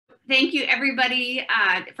Thank you, everybody,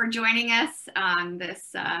 for joining us on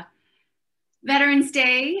this Veterans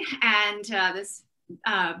Day and this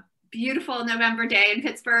beautiful November day in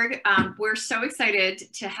Pittsburgh. We're so excited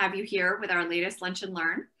to have you here with our latest Lunch and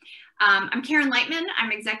Learn. I'm Karen Lightman.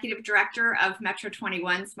 I'm Executive Director of Metro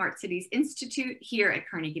 21 Smart Cities Institute here at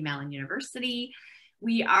Carnegie Mellon University.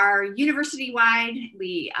 We are university-wide.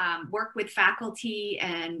 We work with faculty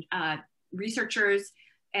and researchers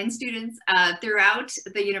and students throughout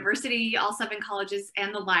the university, all 7 colleges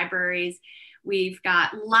and the libraries. We've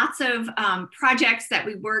got lots of projects that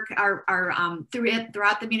we work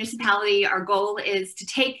throughout the municipality. Our goal is to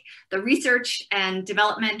take the research and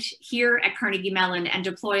development here at Carnegie Mellon and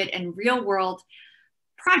deploy it in real world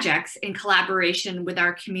projects in collaboration with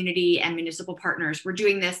our community and municipal partners. We're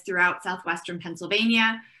doing this throughout Southwestern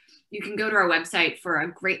Pennsylvania. You can go to our website for a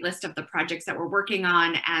great list of the projects that we're working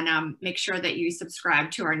on, and make sure that you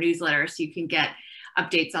subscribe to our newsletter so you can get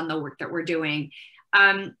updates on the work that we're doing.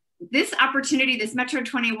 This opportunity, this Metro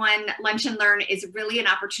 21 Lunch and Learn, is really an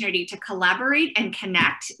opportunity to collaborate and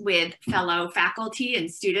connect with fellow faculty and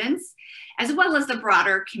students, as well as the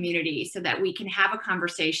broader community, so that we can have a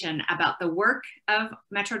conversation about the work of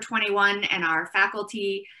Metro 21 and our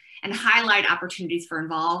faculty and highlight opportunities for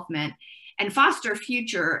involvement and foster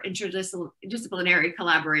future interdisciplinary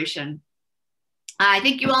collaboration. I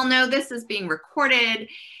think you all know this is being recorded,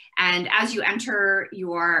 and as you enter,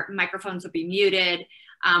 your microphones will be muted.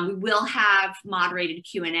 We will have moderated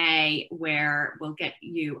Q&A where we'll get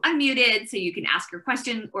you unmuted so you can ask your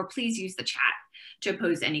question, or please use the chat to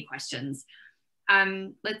pose any questions.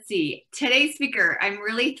 Let's see, today's speaker, I'm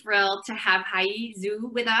really thrilled to have Haiyi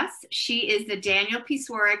Zhu with us. She is the Daniel P.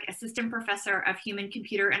 Swarrick Assistant Professor of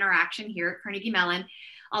Human-Computer Interaction here at Carnegie Mellon.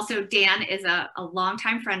 Also, Dan is a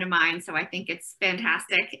longtime friend of mine, so I think it's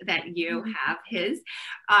fantastic that you have his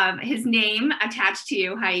name attached to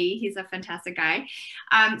you, Haiyi. He's a fantastic guy.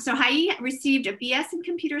 So Haiyi received a BS in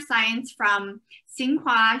Computer Science from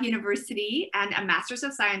Tsinghua University and a Master's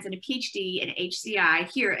of Science and a PhD in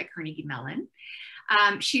HCI here at Carnegie Mellon.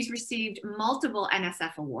 She's received multiple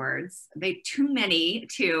NSF awards. Too many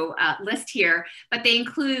to list here, but they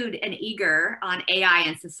include an EAGR on AI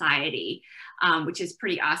and society, which is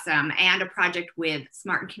pretty awesome, and a project with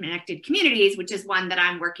Smart and Connected Communities, which is one that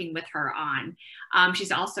I'm working with her on.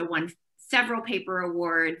 She's also won several paper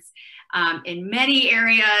awards in many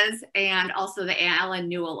areas, and also the Alan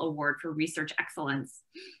Newell Award for Research Excellence.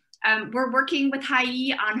 We're working with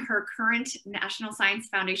Haiyi on her current National Science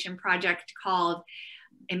Foundation project called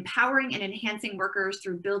Empowering and Enhancing Workers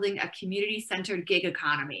Through Building a Community-Centered Gig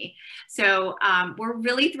Economy. So we're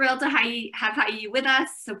really thrilled to have Haiyi with us.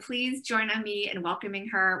 So please join me in welcoming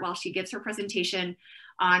her while she gives her presentation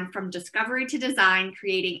on From Discovery to Design,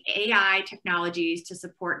 Creating AI Technologies to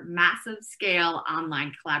Support Massive Scale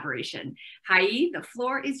Online Collaboration. Haiyi, the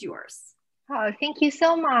floor is yours. Oh, thank you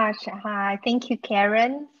so much. Thank you,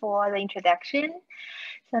 Karen, for the introduction.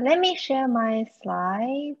 So let me share my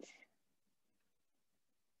slides.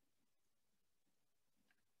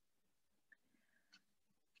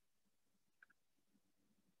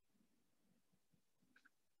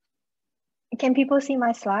 Can people see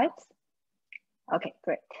my slides? Okay,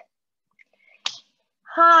 great.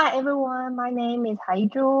 Hi, everyone. My name is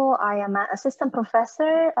Haiyi Zhu. I am an assistant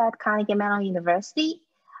professor at Carnegie Mellon University.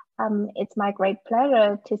 It's my great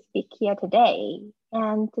pleasure to speak here today.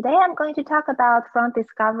 And today I'm going to talk about From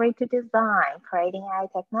Discovery to Design, Creating AI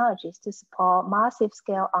Technologies to Support Massive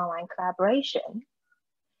Scale Online Collaboration.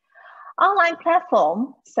 Online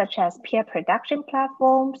platforms such as peer production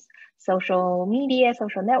platforms, social media,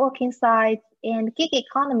 social networking sites, and gig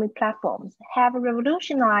economy platforms have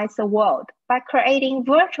revolutionized the world by creating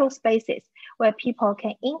virtual spaces where people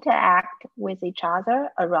can interact with each other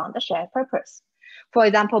around a shared purpose. For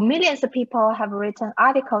example, millions of people have written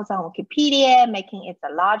articles on Wikipedia, making it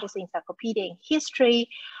the largest encyclopedia in history.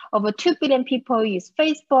 Over 2 billion people use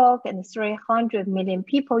Facebook, and 300 million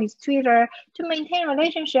people use Twitter to maintain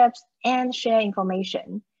relationships and share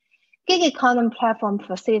information. Gig economy platform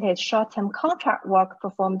facilitates short-term contract work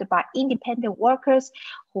performed by independent workers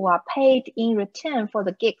who are paid in return for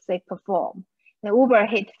the gigs they perform. The Uber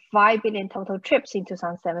hit 5 billion total trips in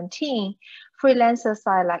 2017. Freelancer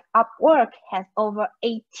site like Upwork has over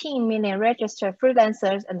 18 million registered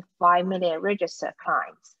freelancers and 5 million registered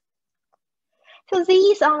clients. So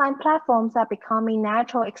these online platforms are becoming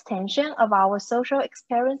natural extension of our social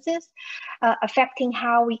experiences, affecting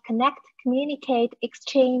how we connect, communicate,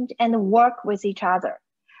 exchange, and work with each other.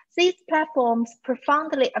 These platforms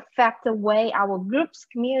profoundly affect the way our groups,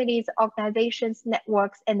 communities, organizations,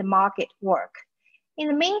 networks, and market work. In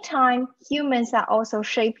the meantime, humans are also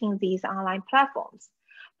shaping these online platforms.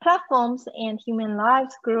 platforms and human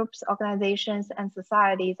lives, groups, organizations, and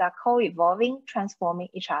societies are co-evolving, transforming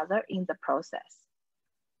each other in the process.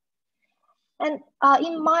 And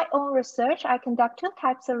in my own research, I conduct two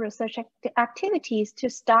types of research activities to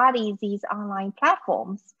study these online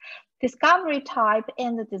platforms: discovery type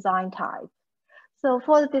and the design type. So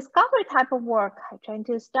for the discovery type of work, I try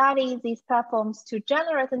to study these platforms to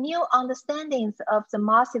generate new understandings of the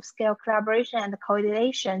massive scale collaboration and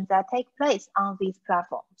coordination that take place on these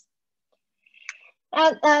platforms.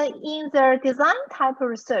 And in the design type of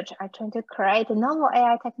research, I try to create novel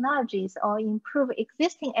AI technologies or improve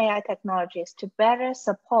existing AI technologies to better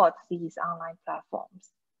support these online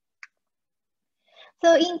platforms.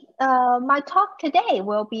 So in my talk today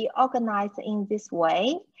will be organized in this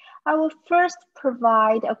way. I will first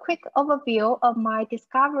provide a quick overview of my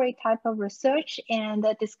discovery type of research and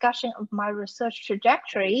a discussion of my research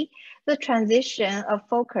trajectory, the transition of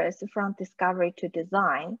focus from discovery to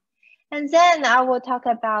design. And then I will talk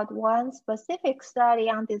about one specific study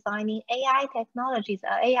on designing AI technologies,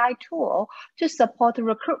 an AI tool to support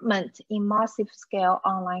recruitment in massive scale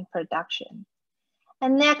online production.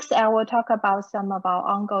 And next, I will talk about some of our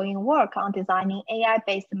ongoing work on designing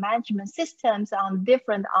AI-based management systems on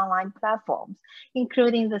different online platforms,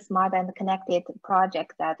 including the smart and connected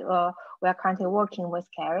project that we are currently working with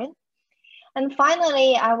Karen. And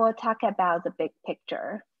finally, I will talk about the big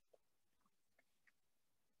picture.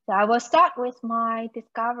 So I will start with my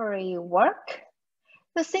discovery work.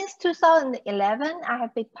 So since 2011, I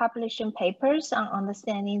have been publishing papers on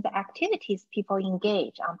understanding the activities people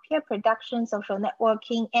engage on peer production, social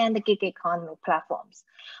networking, and the gig economy platforms.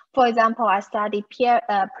 For example, I study peer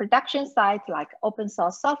production sites like open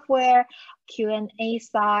source software, Q&A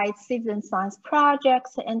sites, citizen science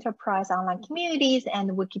projects, enterprise online communities, and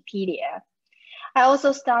Wikipedia. I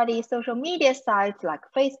also study social media sites like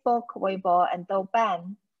Facebook, Weibo, and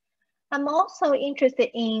Douban. I'm also interested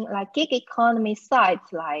in gig economy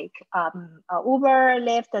sites like Uber,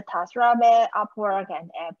 Lyft, TaskRabbit, Upwork,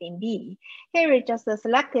 and Airbnb. Here is just a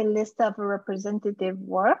selected list of representative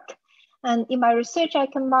work. And in my research, I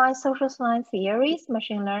combine social science theories,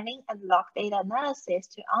 machine learning, and log data analysis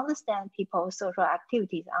to understand people's social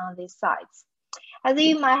activities on these sites. As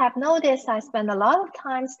you might have noticed, I spend a lot of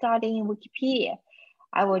time studying Wikipedia.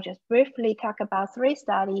 I will just briefly talk about 3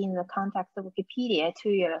 studies in the context of Wikipedia to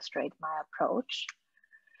illustrate my approach.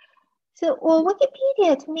 So,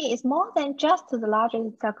 Wikipedia to me is more than just the largest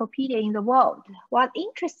encyclopedia in the world. What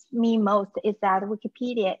interests me most is that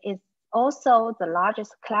Wikipedia is also the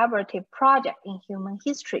largest collaborative project in human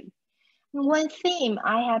history. One theme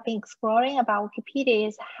I have been exploring about Wikipedia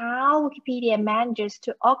is how Wikipedia manages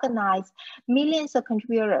to organize millions of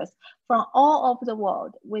contributors from all over the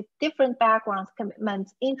world with different backgrounds,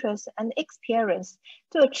 commitments, interests, and experience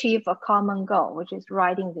to achieve a common goal, which is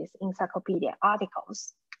writing these encyclopedia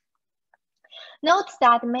articles. Note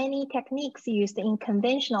that many techniques used in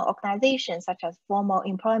conventional organizations, such as formal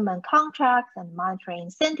employment contracts and monetary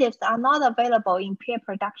incentives, are not available in peer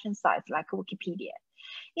production sites like Wikipedia.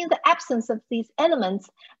 In the absence of these elements,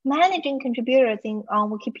 managing contributors on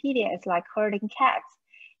Wikipedia is like herding cats.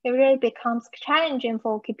 It really becomes challenging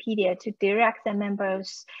for Wikipedia to direct their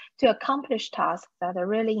members to accomplish tasks that are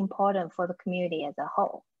really important for the community as a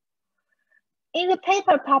whole. In the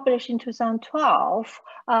paper published in 2012,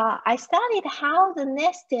 I studied how the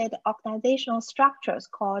nested organizational structures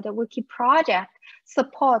called Wiki Project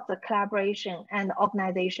support the collaboration and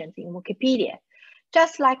organizations in Wikipedia.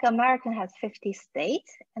 Just like America has 50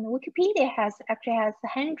 states, and Wikipedia actually has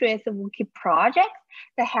hundreds of wiki projects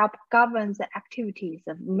that help govern the activities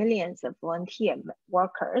of millions of volunteer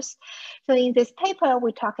workers. So in this paper,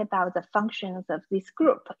 we talk about the functions of this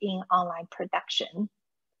group in online production.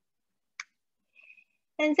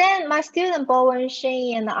 And then my student Bowen,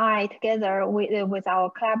 Shane, and I, together with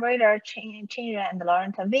our collaborator Chinra and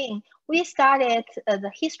Laurent Ving, we started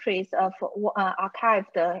the histories of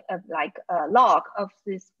archived log of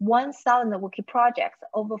this 1,000 wiki projects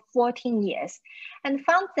over 14 years, and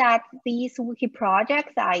found that these wiki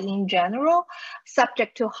projects are in general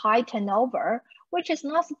subject to high turnover, which is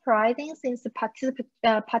not surprising since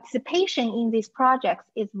the participation in these projects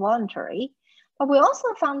is voluntary. But we also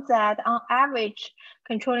found that on average,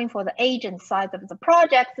 controlling for the agent size of the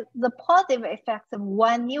project, the positive effects of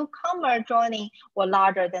one newcomer joining were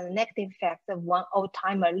larger than the negative effects of one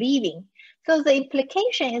old-timer leaving. So the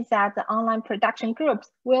implication is that the online production groups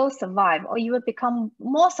will survive or even become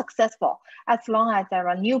more successful as long as there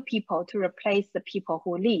are new people to replace the people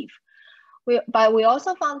who leave. But we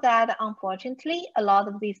also found that, unfortunately, a lot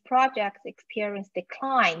of these projects experience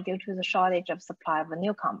decline due to the shortage of supply of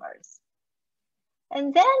newcomers.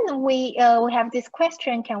 And then we have this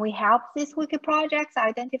question, can we help these wiki projects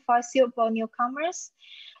identify suitable newcomers?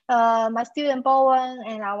 My student Bowen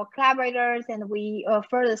and our collaborators, and we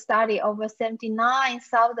further study over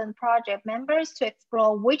 79,000 project members to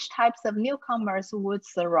explore which types of newcomers would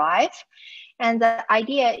thrive. And the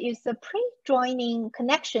idea is the pre-joining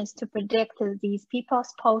connections to predict these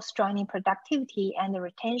people's post-joining productivity and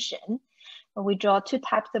retention. We draw two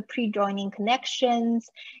types of pre-joining connections,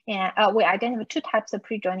 and we identify two types of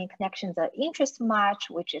pre-joining connections: the interest match,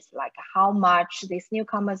 which is like how much these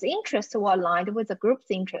newcomers' interests were aligned with the group's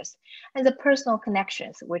interest, and the personal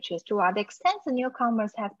connections, which is to what extent the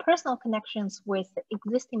newcomers have personal connections with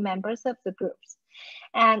existing members of the groups.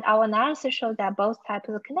 And our analysis showed that both types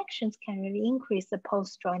of connections can really increase the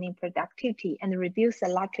post-joining productivity and reduce the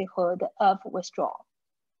likelihood of withdrawal.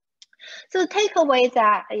 So the takeaway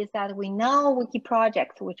is that we know wiki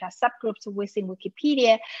projects, which are subgroups within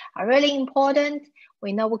Wikipedia, are really important.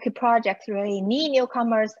 We know wiki projects really need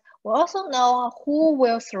newcomers. We also know who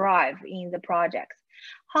will thrive in the projects.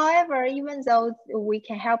 However, even though we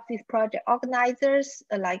can help these project organizers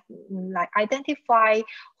like identify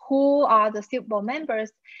who are the suitable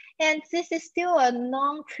members, and this is still a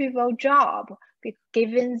non-trivial job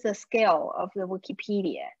given the scale of the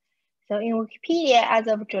Wikipedia. So in Wikipedia, as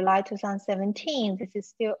of July 2017, this is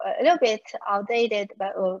still a little bit outdated,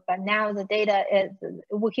 but now the data is,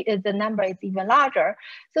 the number is even larger.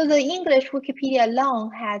 So the English Wikipedia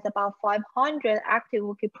alone has about 500 active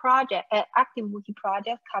wiki projects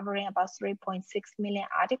covering about 3.6 million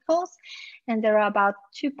articles. And there are about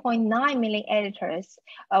 2.9 million editors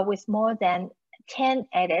with more than 10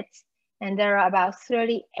 edits. And there are about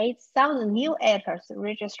 38,000 new editors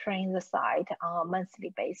registering the site on a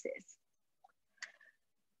monthly basis.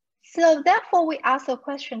 So therefore, we ask the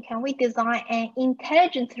question, can we design an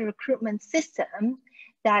intelligent recruitment system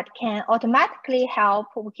that can automatically help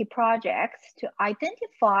wiki projects to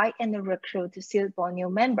identify and recruit suitable new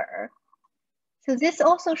members? So this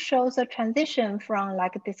also shows a transition from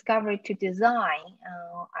like discovery to design.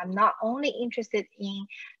 I'm not only interested in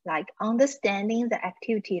like understanding the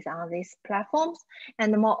activities on these platforms,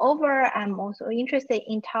 and moreover, I'm also interested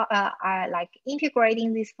in like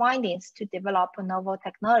integrating these findings to develop novel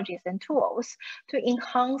technologies and tools to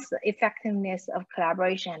enhance the effectiveness of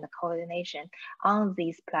collaboration and coordination on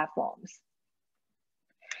these platforms.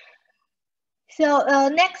 So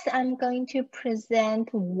next, I'm going to present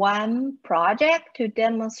one project to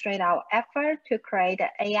demonstrate our effort to create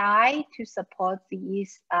AI to support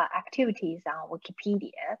these activities on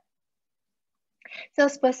Wikipedia. So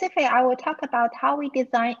specifically, I will talk about how we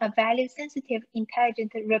design a value-sensitive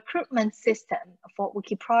intelligent recruitment system for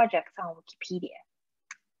wiki projects on Wikipedia.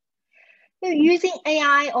 So using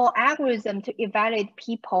AI or algorithm to evaluate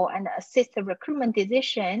people and assist the recruitment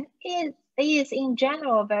decision is in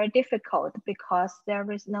general very difficult because there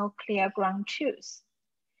is no clear ground truth.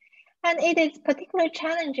 And it is particularly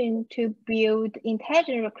challenging to build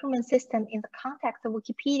intelligent recruitment system in the context of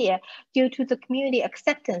Wikipedia due to the community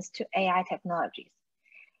acceptance to AI technologies.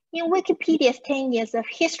 In Wikipedia's 10 years of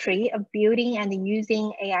history of building and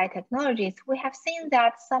using AI technologies, we have seen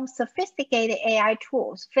that some sophisticated AI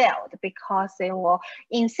tools failed because they were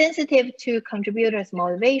insensitive to contributors'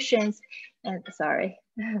 motivations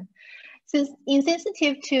So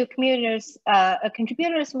insensitive to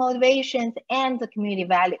contributors' motivations and the community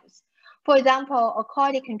values. For example, a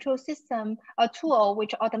quality control system, a tool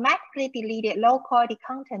which automatically deleted low-quality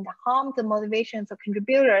content harmed the motivations of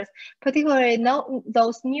contributors, particularly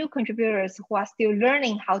those new contributors who are still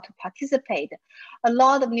learning how to participate. A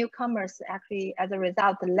lot of newcomers actually, as a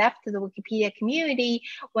result, left the Wikipedia community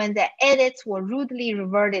when their edits were rudely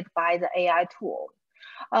reverted by the AI tool.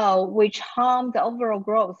 Which harm the overall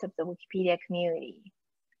growth of the Wikipedia community.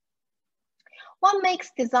 What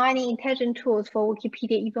makes designing intelligent tools for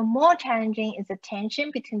Wikipedia even more challenging is the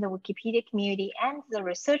tension between the Wikipedia community and the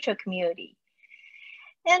researcher community.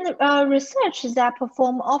 And research that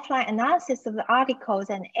perform offline analysis of the articles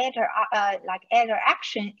and editor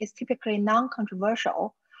action is typically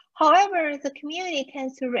non-controversial. However, the community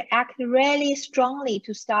tends to react really strongly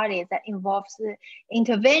to studies that involve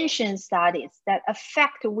intervention studies that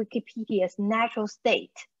affect Wikipedia's natural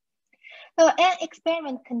state. So an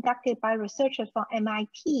experiment conducted by researchers from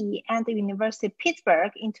MIT and the University of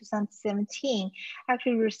Pittsburgh in 2017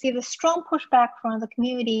 actually received a strong pushback from the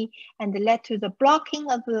community and led to the blocking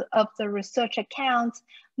of the research accounts,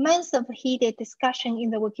 months of heated discussion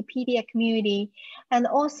in the Wikipedia community, and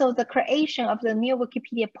also the creation of the new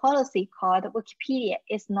Wikipedia policy called Wikipedia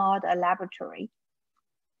is not a laboratory.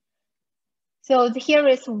 So here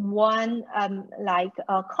is one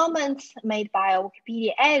comment made by a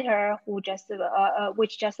Wikipedia editor who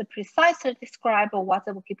which just precisely describe what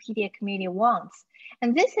the Wikipedia community wants.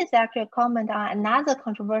 And this is actually a comment on another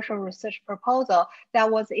controversial research proposal that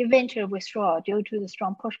was eventually withdrawn due to the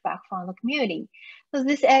strong pushback from the community. So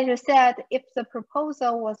this editor said, if the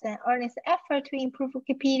proposal was an earnest effort to improve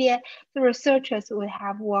Wikipedia, the researchers would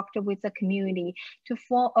have worked with the community to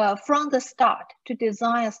from the start to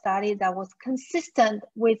design a study that was consistent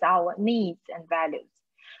with our needs and values.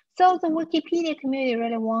 So the Wikipedia community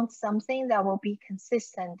really wants something that will be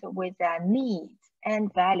consistent with their needs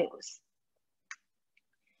and values.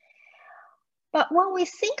 But when we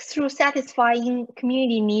think through satisfying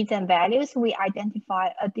community needs and values, we identify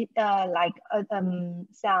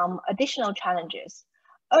some additional challenges.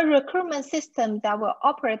 A recruitment system that will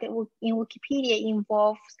operate in Wikipedia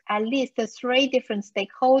involves at least 3 different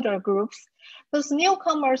stakeholder groups: those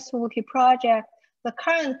newcomers to Wiki project, the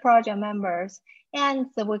current project members, and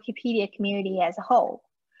the Wikipedia community as a whole.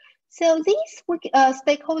 So these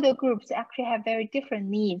stakeholder groups actually have very different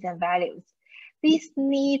needs and values. These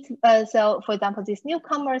needs, so for example, these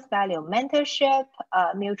newcomers value mentorship,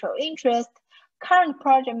 mutual interest. Current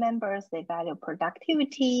project members, they value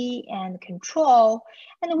productivity and control.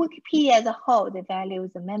 And Wikipedia as a whole, they value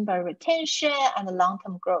the member retention and the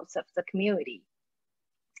long-term growth of the community.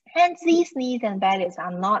 And these needs and values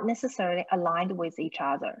are not necessarily aligned with each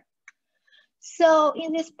other. So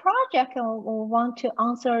in this project, we want to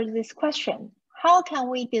answer this question: how can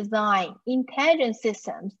we design intelligent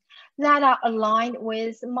systems that are aligned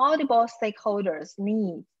with multiple stakeholders'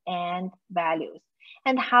 needs and values,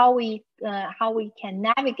 and how we can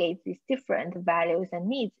navigate these different values and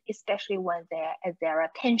needs, especially when there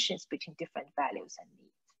are tensions between different values and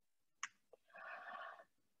needs.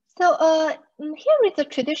 So here is a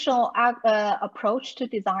traditional approach to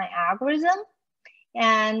design algorithm.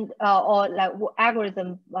 And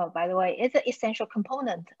algorithm, by the way, is an essential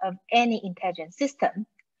component of any intelligent system.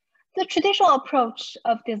 The traditional approach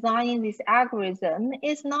of designing this algorithm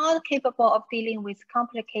is not capable of dealing with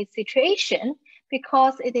complicated situations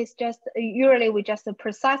because it is just, usually we just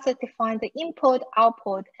precisely define the input,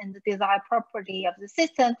 output, and the desired property of the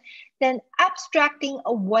system, then abstracting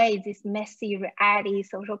away this messy reality,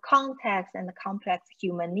 social context, and the complex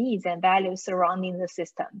human needs and values surrounding the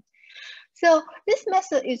system. So this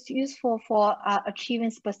method is useful for achieving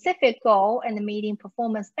specific goal and meeting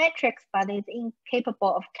performance metrics, but is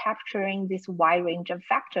incapable of capturing this wide range of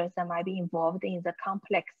factors that might be involved in the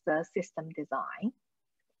complex system design.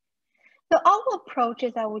 So our approach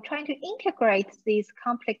is that we're trying to integrate these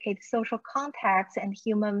complicated social contexts and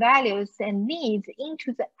human values and needs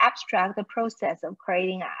into the abstract process of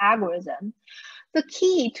creating an algorithm. The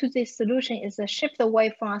key to this solution is a shift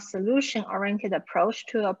away from a solution-oriented approach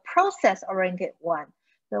to a process-oriented one,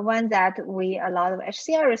 the one that a lot of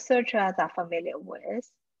HCI researchers are familiar with.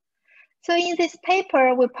 So in this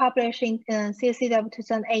paper we published in CSCW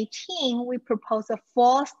 2018, we propose a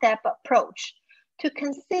 4-step approach to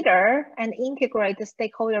consider and integrate the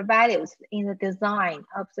stakeholder values in the design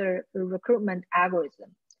of the recruitment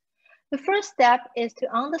algorithm. The first step is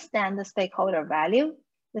to understand the stakeholder value.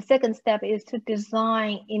 The second step is to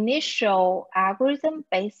design initial algorithm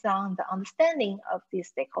based on the understanding of these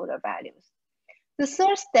stakeholder values. The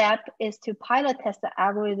third step is to pilot test the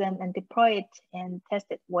algorithm and deploy it and test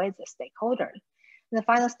it with the stakeholders. The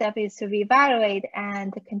final step is to evaluate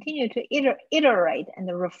and continue to iterate and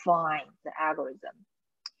refine the algorithm.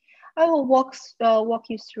 I will walk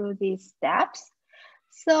you through these steps.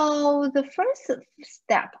 So the first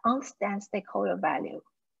step, understand stakeholder value.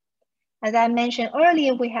 As I mentioned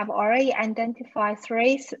earlier, we have already identified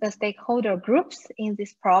 3 stakeholder groups in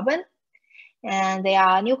this problem. And they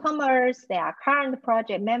are newcomers, they are current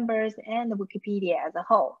project members, and Wikipedia as a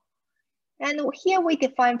whole. And here we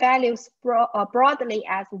define values broadly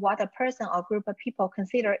as what a person or group of people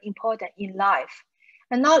consider important in life,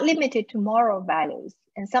 and not limited to moral values.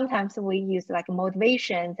 And sometimes we use like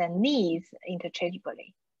motivations and needs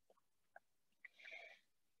interchangeably.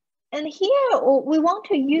 And here we want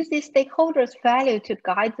to use this stakeholders' value to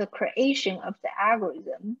guide the creation of the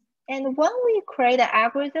algorithm. And when we create an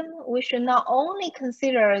algorithm, we should not only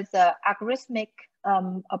consider the algorithmic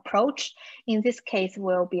approach. In this case,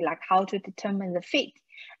 will be like how to determine the fit.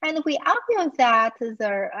 And we argue that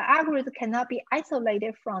the algorithm cannot be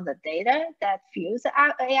isolated from the data that fuels the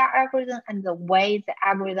AI algorithm and the way the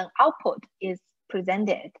algorithm output is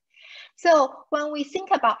presented. So when we think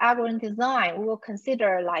about algorithm design, we will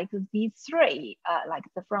consider like these three,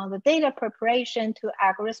 from the data preparation to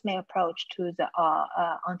algorithmic approach to the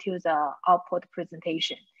until the output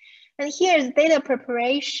presentation. And here's data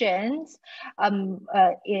preparations.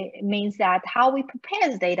 It means that how we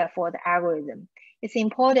prepare the data for the algorithm. It's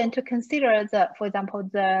important to consider for example,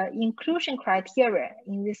 the inclusion criteria.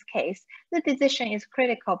 In this case, the decision is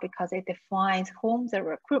critical because it defines whom the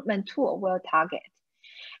recruitment tool will target.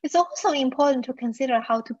 It's also important to consider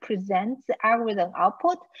how to present the algorithm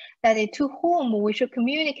output, that is, to whom we should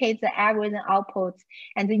communicate the algorithm outputs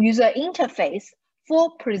and the user interface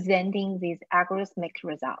for presenting these algorithmic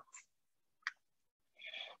results.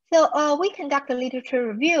 So we conduct a literature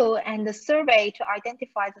review and a survey to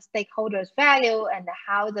identify the stakeholders' value and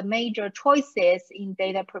how the major choices in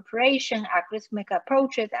data preparation, algorithmic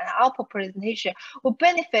approaches, and output presentation will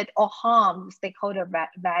benefit or harm stakeholder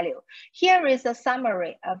value. Here is a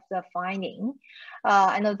summary of the finding.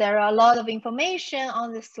 I know there are a lot of information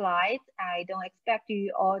on this slide. I don't expect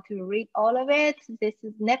you all to read all of it. This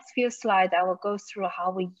is next few slides. I will go through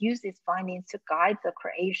how we use these findings to guide the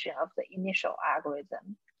creation of the initial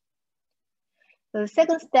algorithm. So the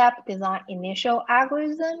second step, design initial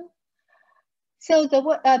algorithm. So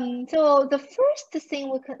the first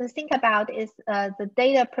thing we can think about is the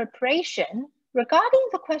data preparation. Regarding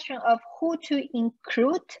the question of who to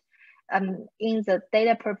include in the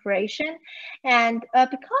data preparation, and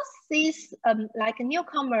because these like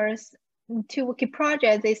newcomers to Wiki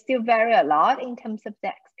project, they still vary a lot in terms of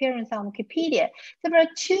the experience on Wikipedia. So there are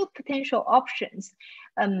two potential options,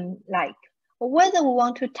 like whether we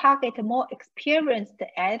want to target more experienced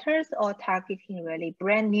editors or targeting really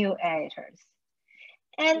brand new editors.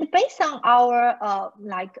 And based on our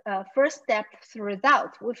first step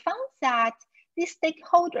results, we found that these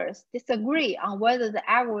stakeholders disagree on whether the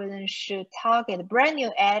algorithm should target brand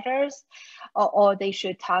new editors or they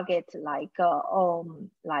should target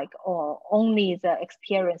only the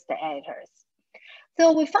experienced editors.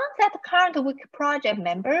 So we found that the current Wiki project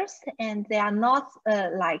members, and they are not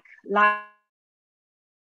like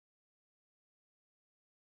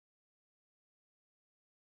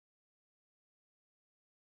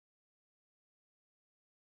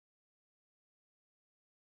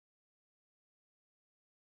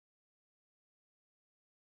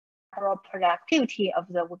productivity of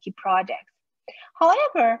the Wiki project.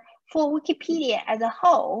 However, for Wikipedia as a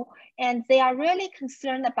whole, and they are really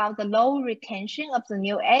concerned about the low retention of the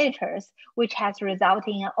new editors, which has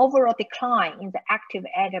resulted in an overall decline in the active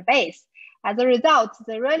editor base. As a result,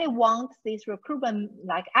 they really want this recruitment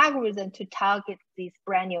algorithm to target these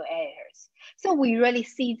brand new editors. So we really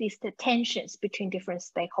see these tensions between different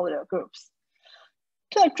stakeholder groups.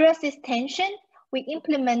 To address this tension, we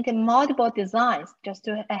implemented multiple designs just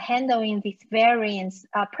to handling these variance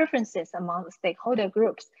preferences among the stakeholder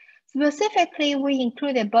groups. Specifically, we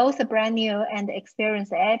included both a brand new and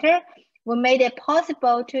experienced editor. We made it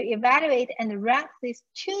possible to evaluate and rank these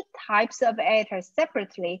two types of editors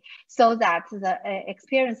separately so that the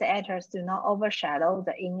experienced editors do not overshadow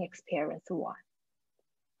the inexperienced one.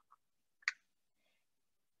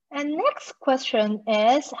 And next question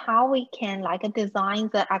is how we can design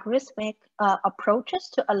the algorithmic approaches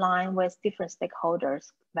to align with different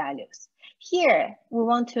stakeholders' values. Here, we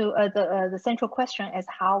want to, the central question is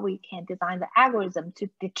how we can design the algorithm to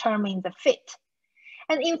determine the fit.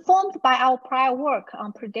 And informed by our prior work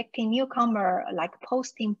on predicting newcomer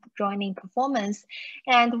posting joining performance,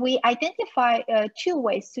 and we identify two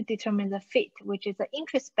ways to determine the fit, which is the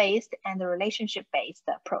interest-based and the relationship-based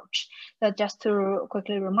approach. So just to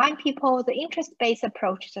quickly remind people, the interest-based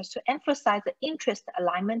approach is just to emphasize the interest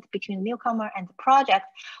alignment between newcomer and the project,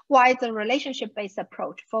 while the relationship-based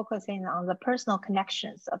approach focusing on the personal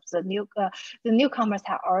connections of the newcomers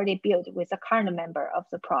have already built with the current member of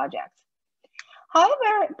the project.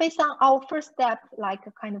 However, based on our first step,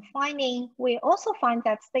 finding, we also find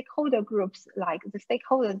that stakeholder groups, the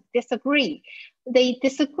stakeholders disagree. They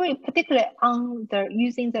disagree particularly on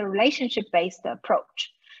using the relationship-based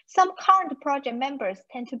approach. Some current project members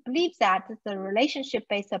tend to believe that the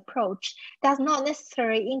relationship-based approach does not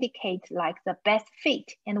necessarily indicate the best fit,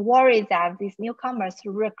 and worry that these newcomers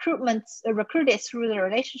recruited through the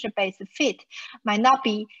relationship-based fit might not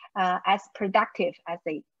be as productive as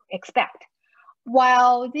they expect.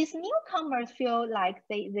 While these newcomers feel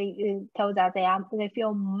they told that they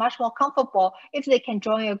feel much more comfortable if they can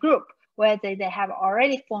join a group where they have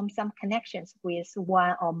already formed some connections with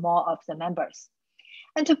one or more of the members.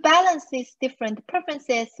 And to balance these different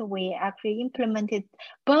preferences, we actually implemented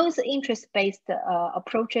both interest-based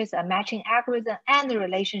approaches, a matching algorithm, and a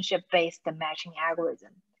relationship-based matching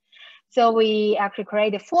algorithm. So we actually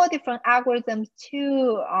created 4 different algorithms.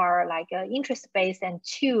 2 are like interest-based and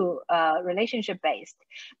 2 relationship-based.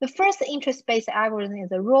 The first interest-based algorithm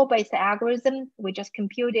is a rule-based algorithm. We just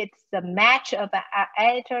computed the match of an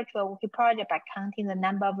editor to a wiki project by counting the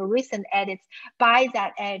number of recent edits by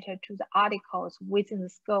that editor to the articles within the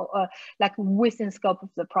scope, within scope of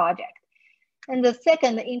the project. And the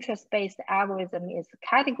second interest-based algorithm is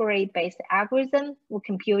category-based algorithm. We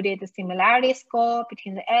computed the similarity score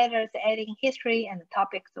between the editors, the editing history, and the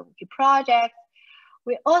topics of the project.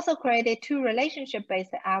 We also created 2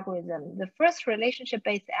 relationship-based algorithms. The first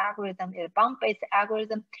relationship-based algorithm is a bond-based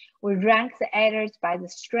algorithm. We rank the editors by the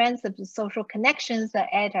strength of the social connections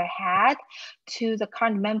the editor had to the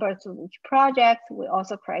current members of each project. We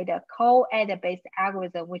also created a co-edit-based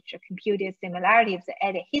algorithm, which computed similarity of the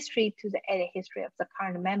edit history to the edit history of the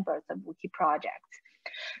current members of wiki projects.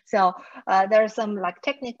 So there's some like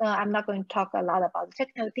technical, I'm not going to talk a lot about the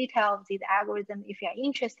technical detail of these algorithms. If you're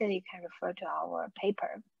interested, you can refer to our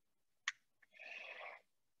paper.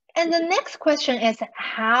 And the next question is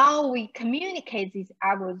how we communicate these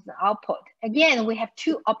algorithms output. Again, we have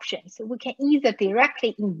 2 options. We can either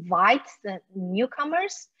directly invite the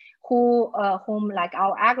newcomers whom like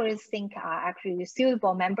our algorithms think are actually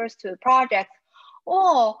suitable members to the project,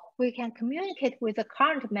 or we can communicate with the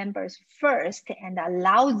current members first and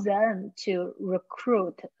allow them to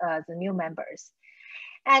recruit the new members.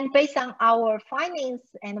 And based on our findings,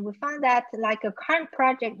 and we found that like a current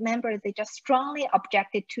project members, they just strongly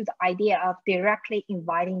objected to the idea of directly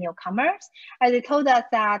inviting newcomers. And they told us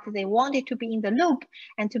that they wanted to be in the loop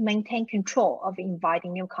and to maintain control of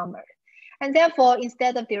inviting newcomers. And therefore,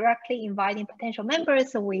 instead of directly inviting potential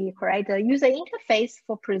members, we create a user interface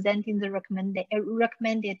for presenting the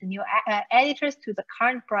recommended new editors to the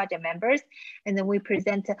current project members. And then we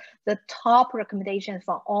present the top recommendations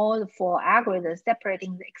for all the 4 algorithms,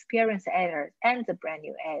 separating the experienced editors and the brand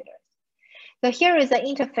new editors. So here is the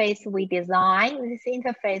interface we designed. This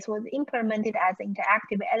interface was implemented as an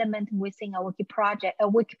interactive element within a wiki project, a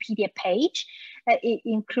Wikipedia page. It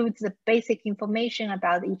includes the basic information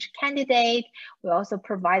about each candidate. We also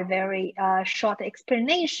provide very short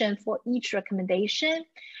explanation for each recommendation.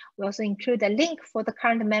 We also include a link for the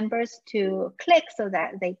current members to click so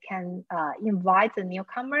that they can invite the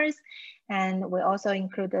newcomers. And we also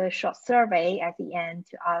include a short survey at the end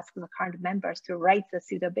to ask the current members to rate the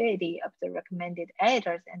suitability of the recommended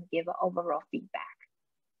editors and give overall feedback.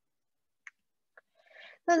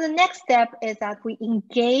 So the next step is that we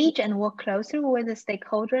engage and work closely with the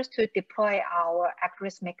stakeholders to deploy our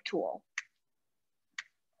algorithmic tool.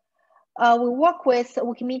 We work with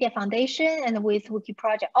Wikimedia Foundation and with Wiki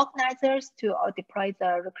project organizers to deploy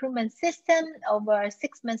the recruitment system. Over a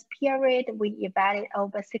 6 month period, we evaluated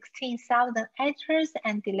over 16,000 editors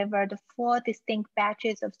and delivered 4 distinct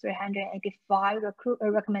batches of 385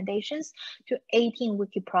 recommendations to 18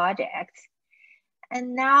 Wiki projects.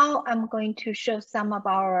 And now I'm going to show some of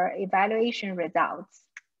our evaluation results.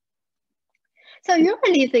 So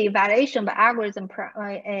usually the evaluation of algorithm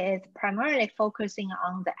is primarily focusing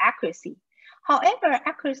on the accuracy. However,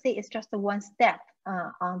 accuracy is just one step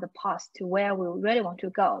on the path to where we really want to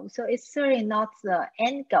go. So it's certainly not the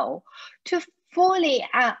end goal. To fully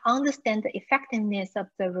understand the effectiveness of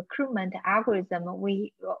the recruitment algorithm,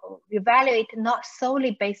 we evaluate not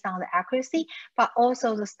solely based on the accuracy, but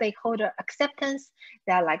also the stakeholder acceptance,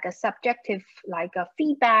 that like a subjective like a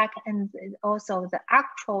feedback, and also the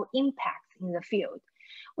actual impact in the field.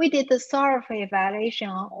 We did the thorough evaluation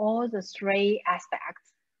on all the 3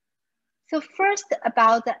 aspects. So first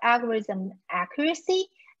about the algorithm accuracy,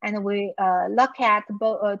 and we look at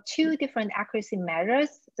both 2 different accuracy measures.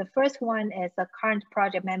 The first one is the current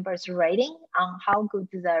project members rating on how good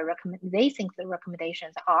they think the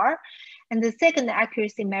recommendations are. And the second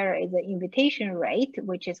accuracy measure is the invitation rate,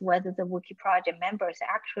 which is whether the wiki project members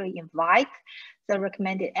actually invite the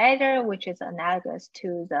recommended editor, which is analogous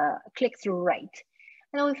to the click-through rate.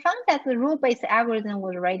 And we found that the rule-based algorithm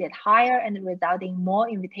was rated higher and resulting more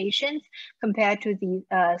invitations compared to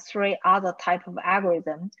the 3 other type of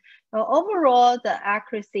algorithms. So overall, the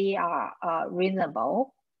accuracy are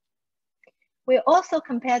reasonable. We also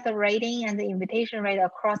compared the rating and the invitation rate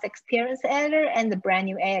across experienced editor and the brand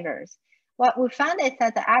new editors. What we found is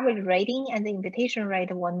that the average rating and the invitation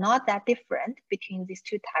rate were not that different between these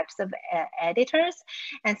 2 types of editors,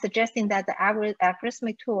 and suggesting that the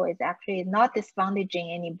algorithmic tool is actually not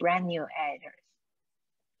disadvantaging any brand new editors.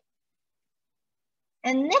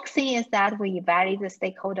 And next thing is that we evaluate the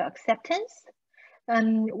stakeholder acceptance.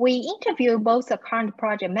 We interview both the current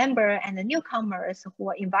project member and the newcomers who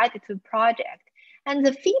were invited to the project. And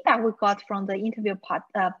the feedback we got from the interview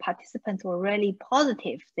participants were really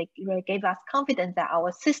positive. They really gave us confidence that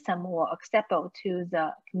our system will acceptable to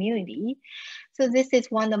the community. So this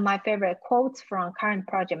is one of my favorite quotes from current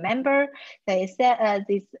project member. They said,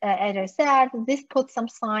 this editor said, this puts some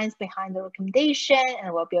science behind the recommendation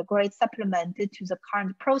and will be a great supplement to the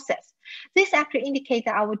current process. This actually indicates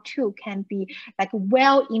that our tool can be like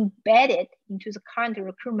well embedded into the current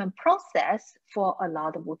recruitment process for a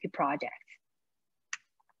lot of wiki projects.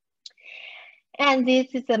 And this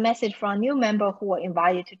is a message from a new member who were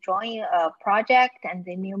invited to join a project. And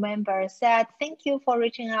the new member said, thank you for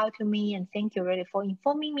reaching out to me. And thank you really for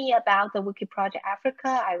informing me about the Wiki Project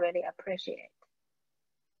Africa. I really appreciate it.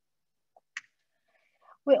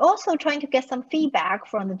 We're also trying to get some feedback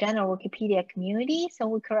from the general Wikipedia community. So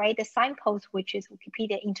we create a signpost, which is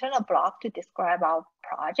Wikipedia internal blog to describe our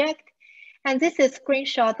project. And this is a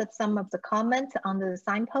screenshot of some of the comments under the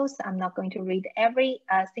signpost. I'm not going to read every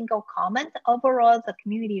single comment. Overall, the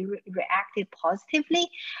community reacted positively.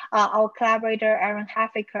 Our collaborator, Aaron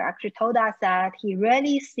Haffaker, actually told us that he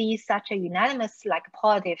really sees such a unanimous, like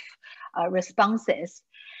positive responses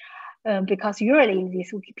because usually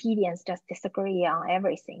these Wikipedians just disagree on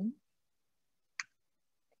everything.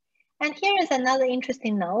 And here is another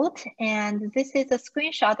interesting note, and this is a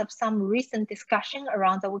screenshot of some recent discussion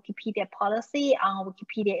around the Wikipedia policy on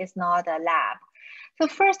Wikipedia is not a lab. So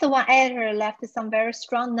first, one editor left some very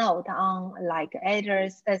strong note on like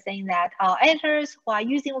editors saying that editors who are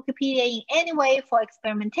using Wikipedia in any way for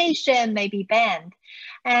experimentation may be banned.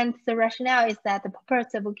 And the rationale is that the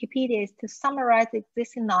purpose of Wikipedia is to summarize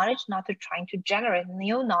existing knowledge, not to trying to generate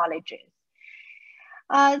new knowledge.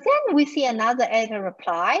 Then we see another editor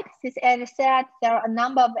replied. This editor said there are a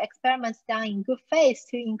number of experiments done in good faith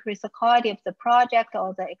to increase the quality of the project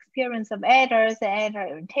or the experience of editors,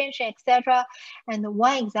 editor retention, etc. And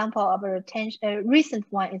one example of a recent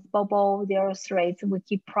one is Bobo 03's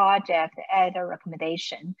Wiki Project editor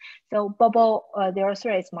recommendation. So Bobo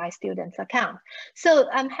 03 is my student's account. So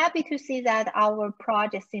I'm happy to see that our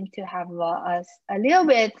project seems to have a little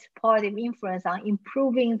bit positive influence on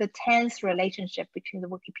improving the tense relationship between the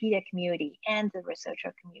Wikipedia community and the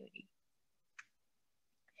researcher community.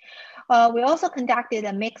 We also conducted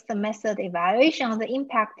a mixed method evaluation on the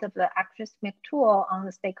impact of the algorithmic tool on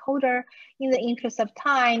the stakeholder. In the interest of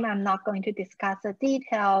time, I'm not going to discuss the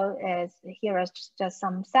detail, as here is just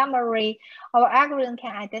some summary. Our algorithm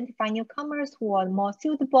can identify newcomers who are more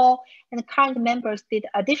suitable, and current members did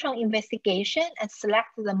additional investigation and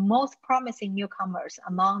selected the most promising newcomers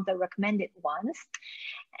among the recommended ones.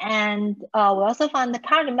 And we also found the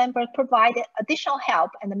current members provided additional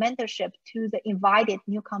help and mentorship to the invited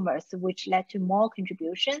newcomers, which led to more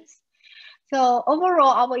contributions. So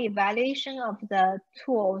overall, our evaluation of the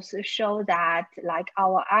tools show that like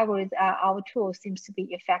our algorithm, our tool seems to be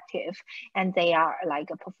effective, and they are like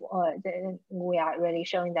we are really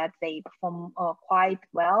showing that they perform quite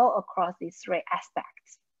well across these three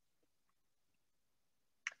aspects.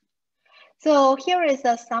 So here is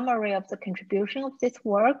a summary of the contribution of this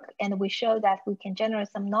work, and we show that we can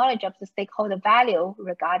generate some knowledge of the stakeholder value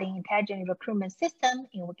regarding intelligent recruitment system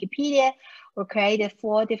in Wikipedia. We created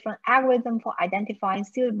 4 different algorithms for identifying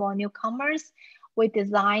suitable newcomers. We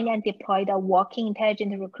designed and deployed a working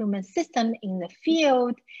intelligent recruitment system in the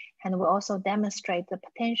field, and we also demonstrate the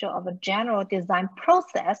potential of a general design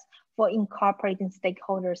process for incorporating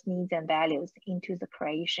stakeholders' needs and values into the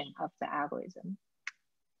creation of the algorithm.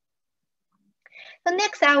 So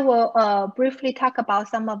next, I will briefly talk about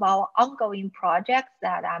some of our ongoing projects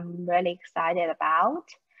that I'm really excited about.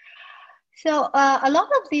 So a lot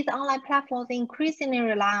of these online platforms increasingly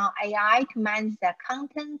rely on AI to manage their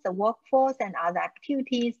content, the workforce, and other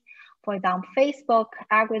activities. For example, Facebook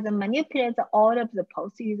algorithm manipulates all of the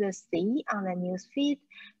posts users see on the news feed.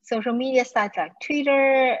 Social media sites like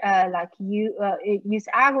Twitter, use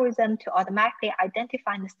algorithm to automatically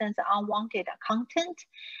identify and censor unwanted content.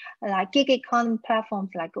 Like gig economy platforms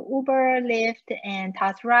like Uber, Lyft, and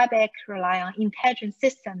TaskRabbit rely on intelligent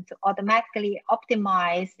systems to automatically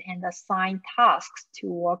optimize and assign tasks to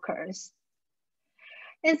workers.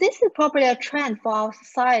 And this is probably a trend for our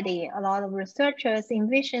society. A lot of researchers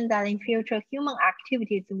envision that in future, human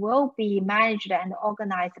activities will be managed and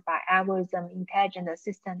organized by algorithm, intelligent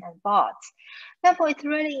assistants, and bots. Therefore, it's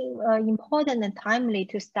really important and timely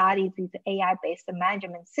to study this AI-based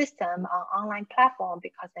management system on online platform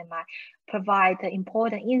because they might provide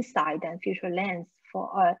important insight and future lens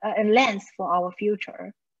for our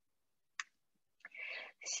future.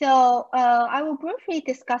 So I will briefly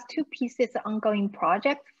discuss two pieces of ongoing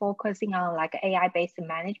projects focusing on like AI-based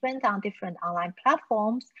management on different online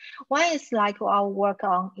platforms. One is like our work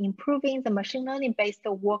on improving the machine learning-based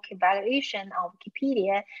work evaluation on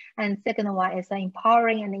Wikipedia, and second one is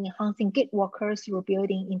empowering and enhancing gig workers through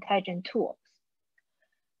building intelligent tools.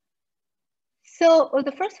 So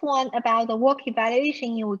the first one about the work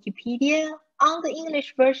evaluation in Wikipedia. On the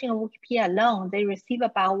English version of Wikipedia alone, they receive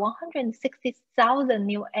about 160,000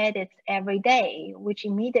 new edits every day, which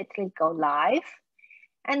immediately go live.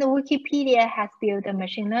 And Wikipedia has built a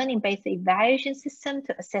machine learning-based evaluation system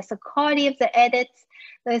to assess the quality of the edits.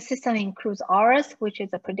 The system includes ORAS, which is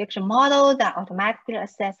a prediction model that automatically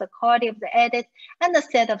assesses the quality of the edits, and a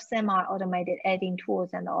set of semi-automated editing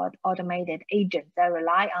tools and automated agents that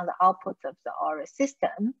rely on the outputs of the ORAS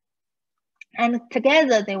system. And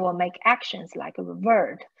together they will make actions like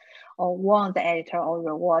revert or warn the editor or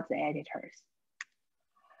reward the editors.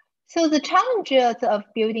 So the challenges of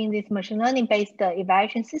building this machine learning-based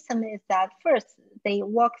evaluation system is that first, it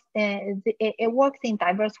works in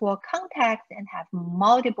diverse work contexts and have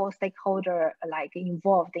multiple stakeholders like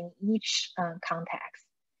involved in each context.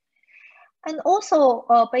 And also,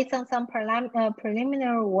 based on some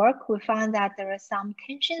preliminary work, we found that there are some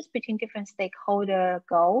tensions between different stakeholder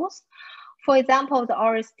goals. For example, the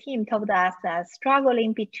ORIS team told us that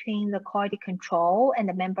struggling between the quality control and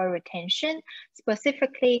the member retention,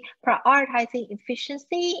 specifically prioritizing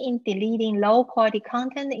efficiency in deleting low quality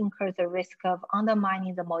content incurs the risk of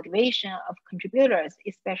undermining the motivation of contributors,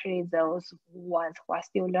 especially those ones who are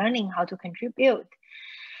still learning how to contribute.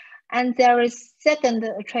 And there is second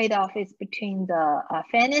trade-off is between the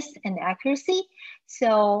fairness and accuracy.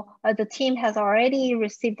 So the team has already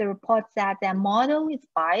received the reports that their model is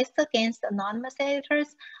biased against anonymous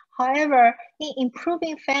editors. However, in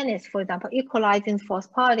improving fairness, for example, equalizing false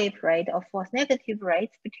positive rate or false negative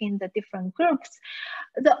rates between the different groups,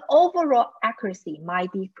 the overall accuracy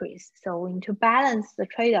might decrease. So we need to balance the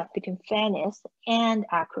trade-off between fairness and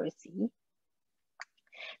accuracy.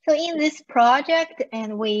 So in this project,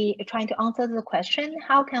 and we are trying to answer the question,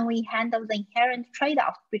 how can we handle the inherent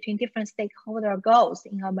trade-offs between different stakeholder goals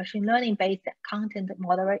in a machine learning-based content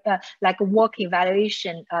like work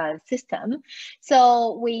evaluation system?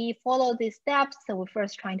 So we follow these steps. So we're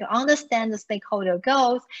first trying to understand the stakeholder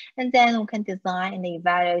goals, and then we can design and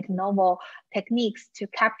evaluate novel techniques to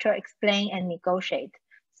capture, explain, and negotiate.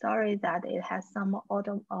 Sorry that it has some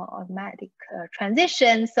automatic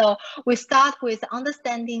transition. So we start with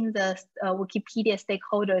understanding the Wikipedia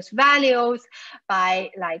stakeholders' values by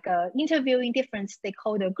interviewing different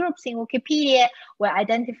stakeholder groups in Wikipedia. We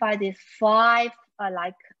identify these 5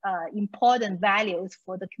 important values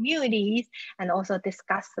for the communities and also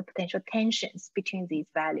discuss the potential tensions between these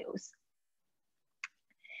values.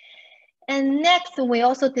 And next, we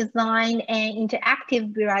also design an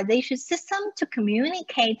interactive visualization system to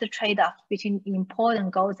communicate the trade-offs between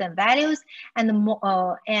important goals and values. And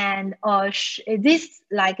this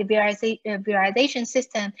visualization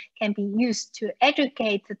system can be used to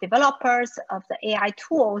educate the developers of the AI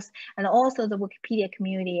tools and also the Wikipedia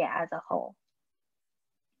community as a whole.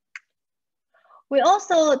 We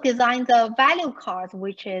also designed the value card,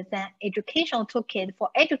 which is an educational toolkit for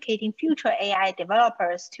educating future AI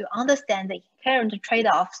developers to understand the inherent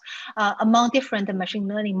trade-offs among different machine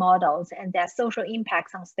learning models and their social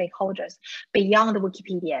impacts on stakeholders beyond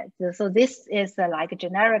Wikipedia. So this is like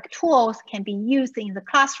generic tools can be used in the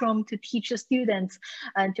classroom to teach the students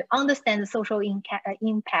to understand the social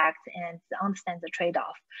impact and understand the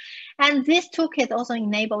trade-off. And this toolkit also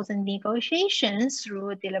enables negotiations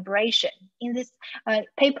through deliberation. In this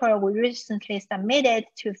paper we recently submitted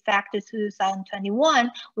to FACT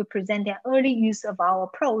 2021, we present an early use of our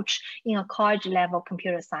approach in a college level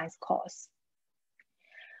computer science course.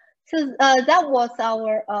 So that was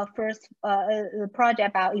our first project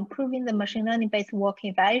about improving the machine learning based work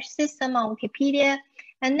evaluation system on Wikipedia.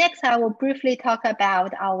 And next, I will briefly talk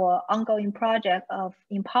about our ongoing project of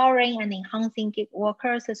empowering and enhancing gig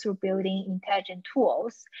workers through building intelligent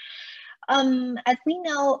tools. As we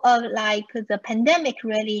know, the pandemic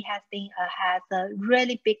really has a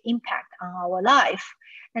really big impact on our life.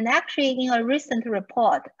 And actually, in a recent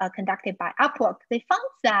report conducted by Upwork, they found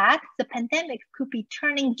that the pandemic could be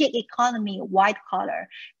turning gig economy white collar.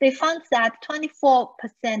 They found that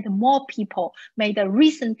 24% more people made a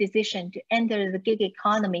recent decision to enter the gig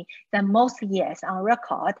economy than most years on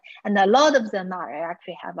record. And a lot of them are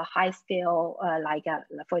actually have a high skill,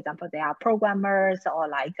 for example, they are programmers or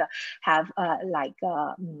have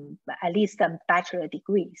at least some bachelor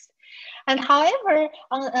degrees. And however,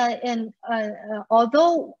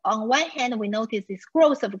 although on one hand we notice this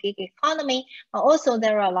growth of gig economy, also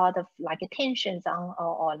there are a lot of like tensions on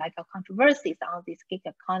or like controversies on these gig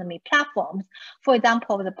economy platforms. For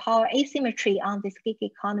example, the power asymmetry on this gig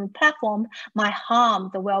economy platform might harm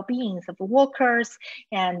the well-being of the workers.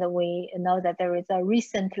 And we know that there is a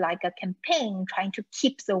recent like a campaign trying to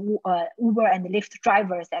keep the Uber and Lyft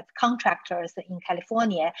drivers as contractors in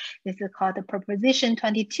California. This is called the Proposition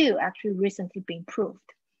 22, actually recently been proved.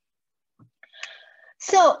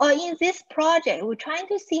 So in this project, we're trying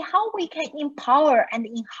to see how we can empower and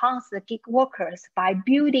enhance the gig workers by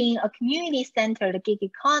building a community-centered gig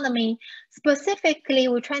economy. Specifically,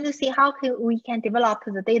 we're trying to see how we can develop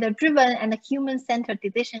the data-driven and human-centered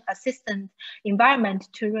decision assistance environment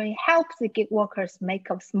to really help the gig workers make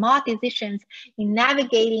smart decisions in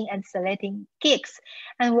navigating and selecting gigs.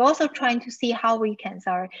 And we're also trying to see how we can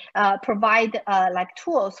provide like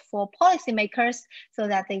tools for policymakers so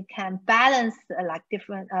that they can balance like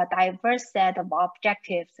different diverse set of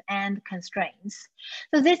objectives and constraints.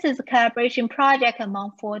 So this is a collaboration project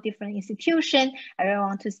among 4 different institutions. I really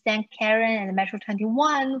want to thank Karen and Metro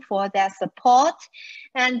 21 for their support.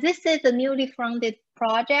 And this is a newly funded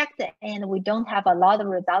project, and we don't have a lot of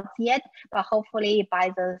results yet, but hopefully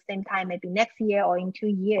by the same time, maybe next year or in 2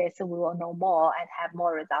 years, we will know more and have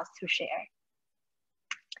more results to share.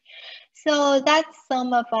 So that's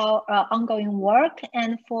some of our ongoing work.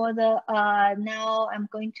 And for the now, I'm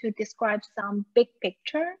going to describe some big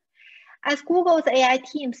picture. As Google's AI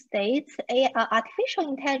team states, artificial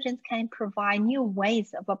intelligence can provide new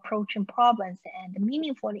ways of approaching problems and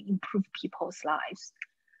meaningfully improve people's lives.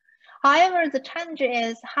 However, the challenge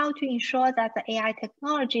is how to ensure that the AI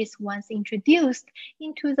technologies, once introduced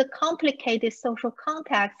into the complicated social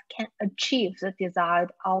context, can achieve the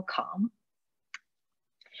desired outcome.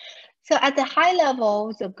 So at the high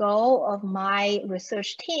level, the goal of my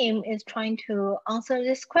research team is trying to answer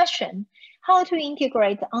this question: how to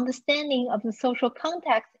integrate the understanding of the social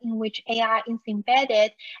context in which AI is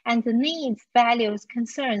embedded and the needs, values,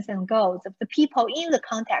 concerns, and goals of the people in the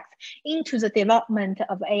context into the development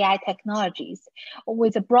of AI technologies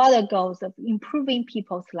with the broader goals of improving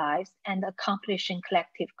people's lives and accomplishing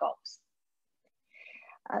collective goals.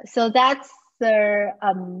 So that's the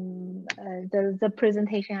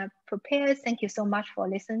presentation I've prepared. Thank you so much for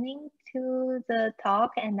listening to the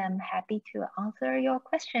talk, and I'm happy to answer your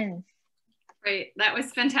questions. Great, that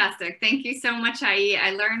was fantastic. Thank you so much, Haiyi.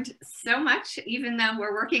 I learned so much, even though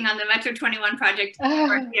we're working on the Metro 21 project.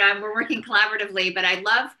 We're working collaboratively, but I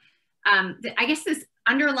love, I guess, this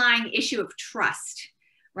underlying issue of trust,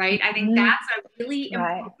 right? I think that's a really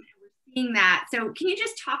important, we're seeing that. So can you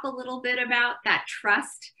just talk a little bit about that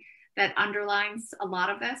trust that underlines a lot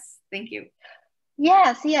of this? Thank you.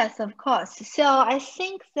 Yes, of course. So I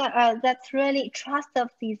think that that's really trust of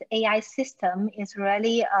these AI system is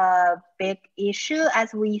really a big issue,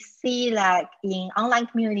 as we see like in online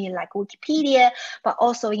community like Wikipedia, but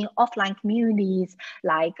also in offline communities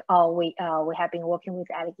like we have been working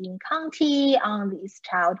with Allegheny County on these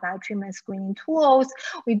child maltreatment screening tools.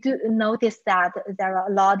 We do notice that there are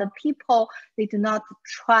a lot of people, they do not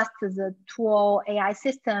trust the tool AI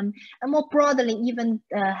system, and more broadly even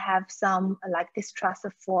have some like distrust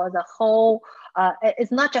for the whole,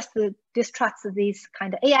 it's not just the distrust this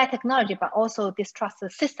kind of AI technology, but also distrust the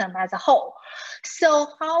system as a whole. So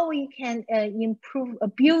how we can improve,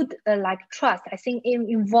 build like trust, I think it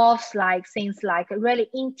involves like things like really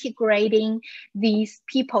integrating these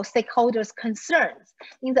people, stakeholders' concerns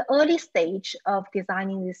in the early stage of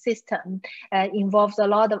designing the system. Involves a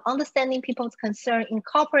lot of understanding people's concern,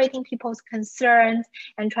 incorporating people's concerns,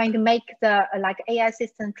 and trying to make the like AI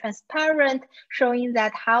system transparent, showing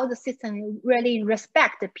that how the system really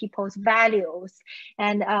respect people's values,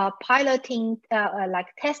 and piloting, like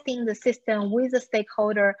testing the system with the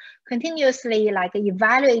stakeholder, continuously like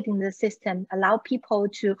evaluating the system, allow people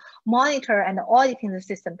to monitor and auditing the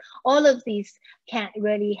system. All of these can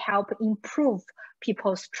really help improve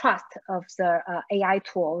people's trust of the AI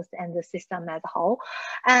tools and the system as a whole.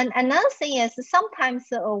 And another thing is sometimes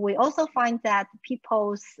we also find that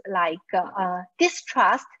people's like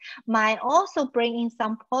distrust might also bring in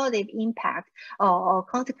some positive impact or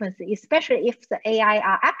consequences, especially if the AI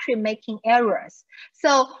are actually making errors.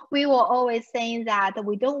 So we were always saying that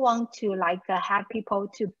we don't want to like have people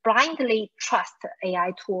to blindly trust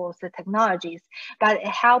AI tools, the technologies, but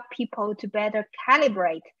help people to better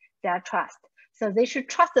calibrate their trust. So they should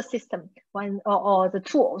trust the system when, or the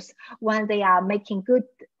tools when they are making good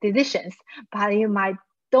decisions, but you might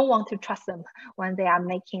don't want to trust them when they are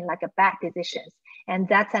making like a bad decisions. And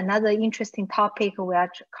that's another interesting topic we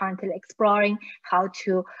are currently exploring, how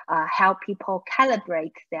to help people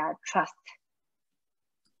calibrate their trust.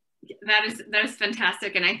 That is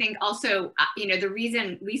fantastic. And I think also, the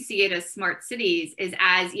reason we see it as smart cities is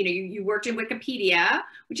as, you worked in Wikipedia,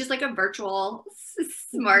 which is like a virtual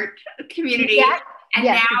smart community. Yeah. And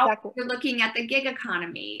yes, now exactly. you're looking at the gig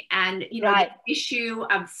economy, and, right. the issue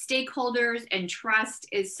of stakeholders and trust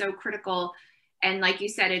is so critical. And like you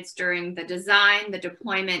said, it's during the design, the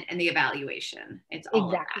deployment, and the evaluation. It's all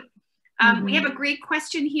exactly. of that. We have a great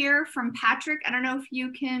question here from Patrick. I don't know if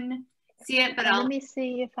you can see it, but let me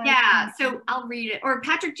see if I can. So I'll read it. Or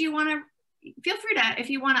Patrick, do you want to, feel free to, if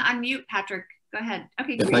you want to unmute Patrick, go ahead.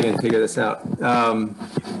 Okay, if I can figure this out.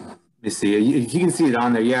 Let me see, if you can see it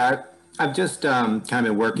on there. Yeah, I've just kind of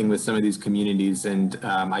been working with some of these communities, and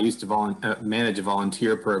I used to manage a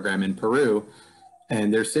volunteer program in Peru,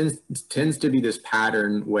 and there tends to be this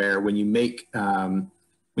pattern where when you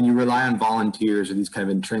rely on volunteers or these kind of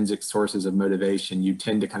intrinsic sources of motivation, you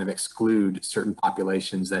tend to kind of exclude certain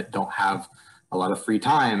populations that don't have a lot of free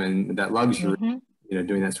time and that luxury,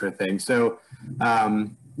 doing that sort of thing. So,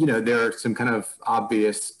 there are some kind of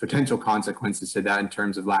obvious potential consequences to that in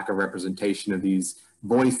terms of lack of representation of these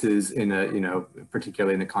voices in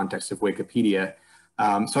particularly in the context of Wikipedia.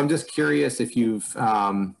 So I'm just curious if you've,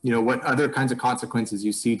 what other kinds of consequences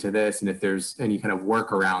you see to this, and if there's any kind of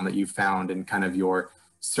workaround that you've found in kind of your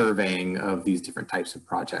surveying of these different types of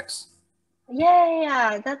projects.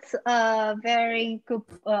 Yeah, that's a very good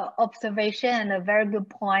observation and a very good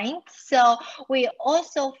point. So we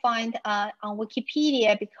also find on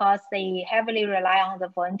Wikipedia, because they heavily rely on the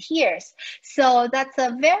volunteers. So that's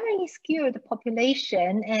a very skewed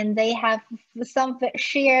population, and they have some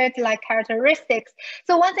shared like characteristics.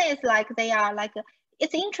 So one thing is like they are like,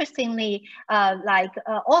 it's interestingly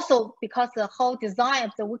also because the whole design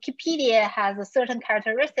of the Wikipedia has a certain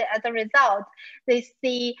characteristic. As a result, they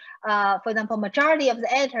see, for example, majority of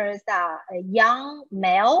the editors are young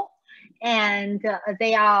male, and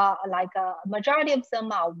they are like a majority of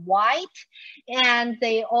them are white, and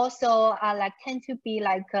they also like tend to be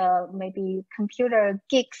like maybe computer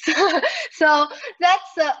geeks. So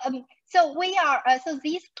that's so we are so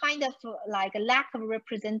these kind of like lack of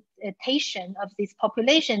representation of this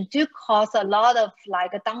population do cause a lot of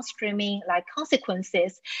like downstreaming like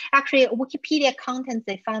consequences. Actually, Wikipedia content,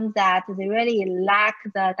 they found that they really lack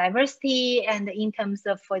the diversity, and in terms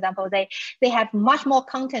of, for example, they have much more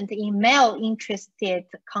content in male interested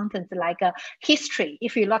content like history.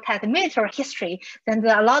 If you look at military history, then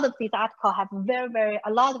a lot of these articles have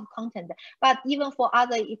a lot of content. But even for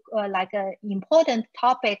other important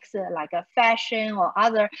topics like fashion or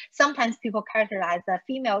other, sometimes people characterize the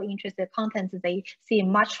female interested content, they see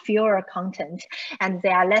much fewer content, and they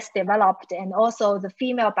are less developed, and also the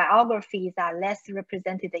female biographies are less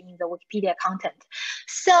represented in the Wikipedia content.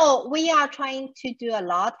 So we are trying to do a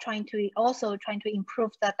lot, trying to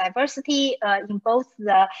improve the diversity in both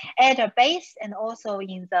the editor base and also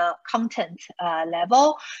in the content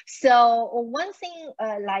level. So one thing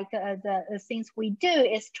the things we do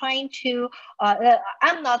is trying to,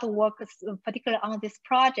 I'm not working particularly on this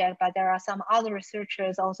project, but there are some other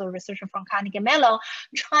researchers, also researchers from Carnegie Mellon,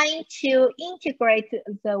 trying to integrate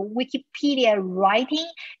the Wikipedia writing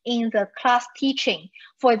in the class teaching.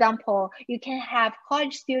 For example, you can have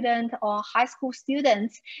college students or high school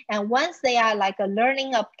students, and once they are like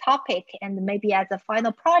learning a topic, and maybe as a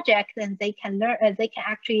final project, then they can learn, they can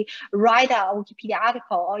actually write a Wikipedia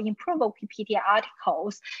article or improve Wikipedia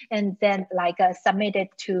articles, and then like submit it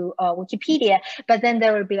to Wikipedia. But then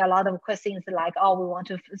there will be a lot of questions like, oh,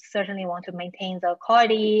 we certainly want to maintain the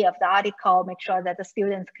quality of the article, make sure that the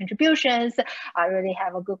students' contributions really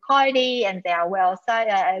have a good quality, and they are well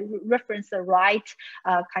reference the right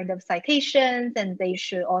kind of citations, and they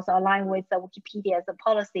should also align with the Wikipedia's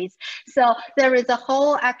policies. So there is a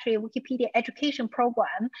whole actually Wikipedia education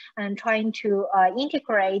program, and trying to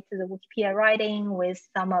integrate the Wikipedia writing with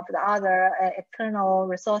some of the other external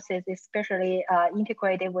resources, especially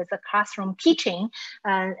integrated with the classroom teaching,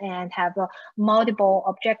 and have multiple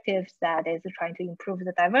objectives that is trying to improve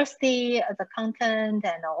the diversity of the content,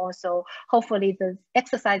 and also hopefully the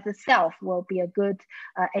exercise itself will be a good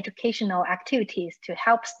educational activities to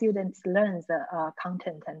help students learn the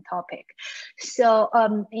content and topic. So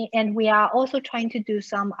and we are also trying to do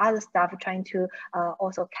some other stuff, trying to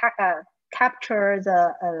also capture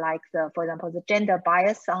the for example, the gender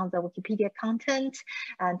bias on the Wikipedia content,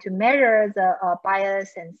 and to measure the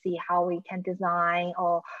bias and see how we can design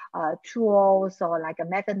or tools or like a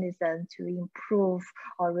mechanism to improve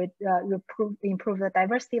or improve the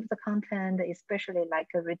diversity of the content, especially like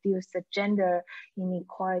reduce the gender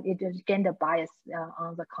inequality, gender bias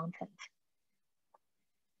on the content.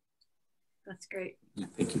 That's great. Yeah,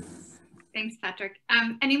 thank you. Thanks, Patrick.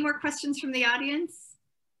 Any more questions from the audience?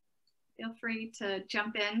 Feel free to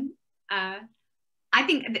jump in. I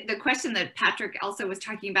think the question that Patrick also was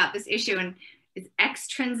talking about, this issue, and is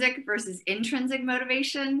extrinsic versus intrinsic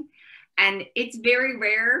motivation. And it's very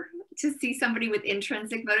rare to see somebody with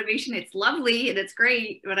intrinsic motivation. It's lovely and it's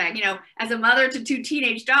great, but as a mother to 2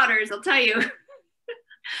 teenage daughters, I'll tell you,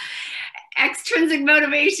 extrinsic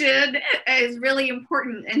motivation is really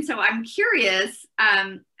important. And so I'm curious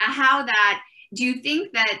how that, do you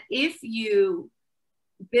think that if you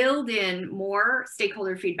build in more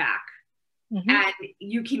stakeholder feedback, and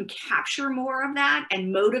you can capture more of that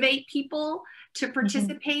and motivate people to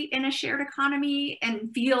participate in a shared economy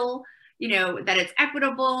and feel, that it's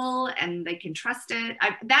equitable and they can trust it.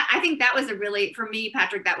 I think that was for me,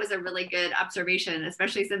 Patrick, that was a really good observation,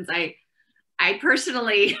 especially since I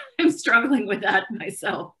personally am struggling with that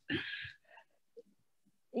myself.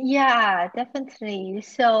 Yeah, definitely.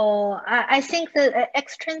 So I think that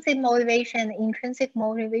extrinsic motivation, intrinsic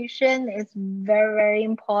motivation is very, very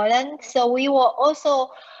important. So we will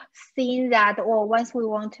also see that, or once we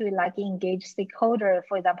want to like engage stakeholder,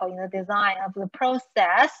 for example, in the design of the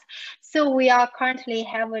process. So we are currently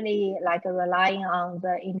heavily like relying on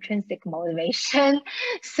the intrinsic motivation.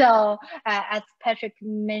 So as Patrick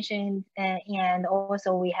mentioned, and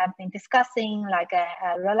also we have been discussing, like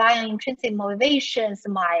relying on intrinsic motivations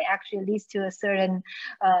might actually lead to a certain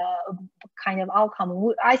kind of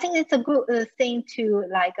outcome. I think it's a good thing to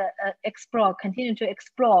like explore, continue to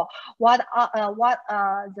explore what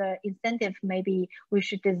the incentive maybe we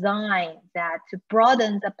should design that to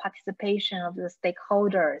broaden the participation of the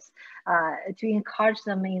stakeholders, to encourage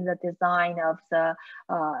them in the design of the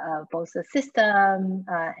both the system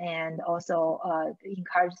and also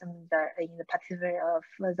encourage them in the participation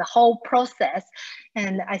of the whole process.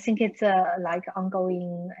 And I think it's like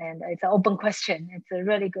ongoing, and it's an open question. It's a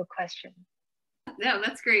really good question. No,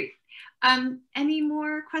 that's great. Any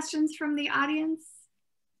more questions from the audience?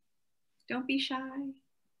 Don't be shy.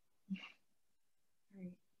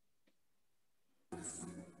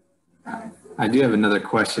 I do have another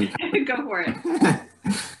question. Go for it.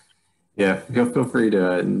 Yeah, feel free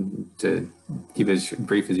to keep it as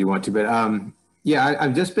brief as you want to. But yeah,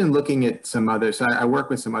 I've just been looking at some other. So I work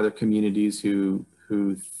with some other communities who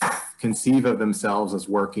conceive of themselves as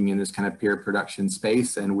working in this kind of peer production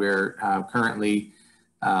space, and we're currently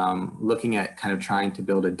looking at kind of trying to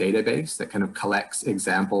build a database that kind of collects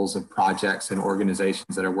examples of projects and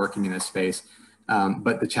organizations that are working in this space.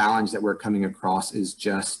 But the challenge that we're coming across is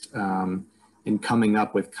just in coming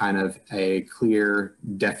up with kind of a clear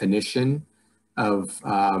definition of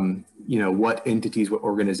what entities, what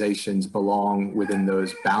organizations belong within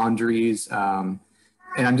those boundaries. And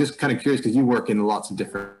I'm just kind of curious, because you work in lots of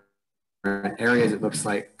different areas. It looks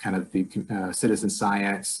like kind of the citizen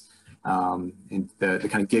science and the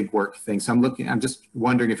kind of gig work thing. So I'm just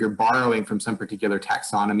wondering if you're borrowing from some particular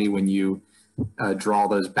taxonomy when you draw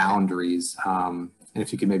those boundaries, and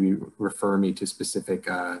if you could maybe refer me to specific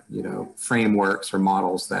frameworks or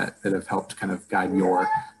models that have helped kind of guide your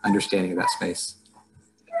understanding of that space.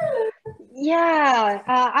 Yeah,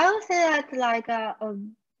 I would say that like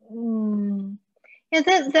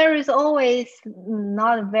there is always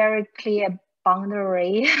not a very clear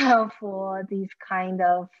boundary for these kind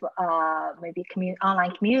of maybe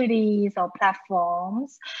online communities or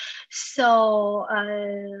platforms. So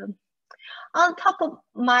on top of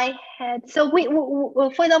my head, so we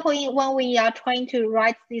for example, when we are trying to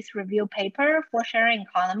write this review paper for sharing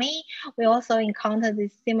economy, we also encounter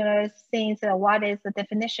these similar things. What is the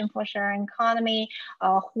definition for sharing economy?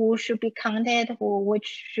 Who should be counted?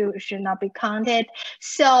 Which should not be counted?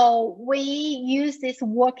 So we use this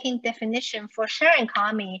working definition for sharing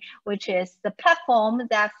economy, which is the platform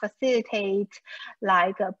that facilitates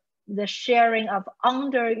like the sharing of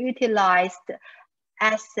underutilized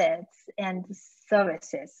assets and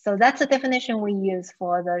services. So that's the definition we use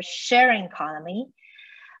for the sharing economy,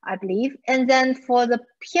 I believe. And then for the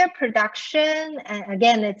peer production, and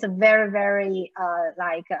again, it's a very, very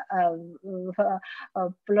like a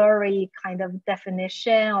blurry kind of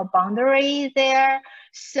definition or boundary there.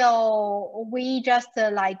 So we just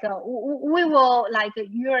we will like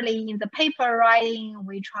usually in the paper writing,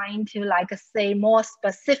 we trying to like say more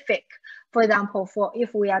specific For example,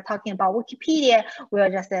 if we are talking about Wikipedia, we are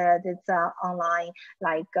just it's online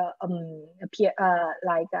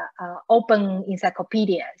open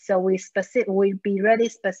encyclopedia. So we be really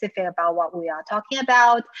specific about what we are talking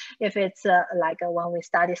about. If it's when we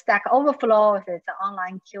study Stack Overflow, if it's an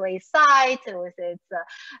online QA site, or if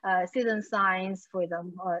it's citizen science, for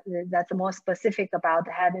them, that's more specific about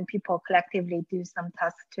having people collectively do some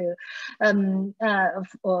tasks to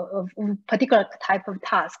of particular type of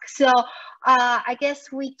task. So I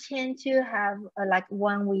guess we tend to have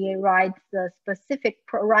when we write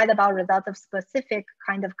about results of specific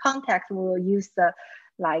kind of context, we will use the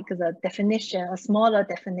definition, a smaller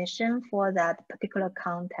definition for that particular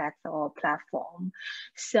context or platform.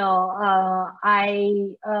 So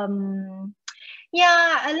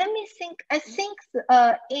let me think. I think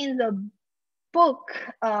in the book,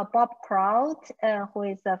 Bob Kraut, who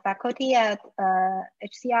is a faculty at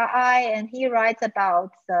HCRI, and he writes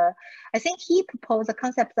about I think he proposed the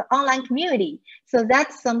concept of online community. So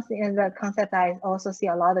that's something, the concept I also see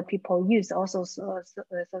a lot of people use. Also, so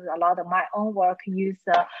a lot of my own work use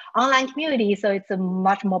online community. So it's a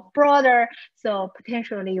much more broader. So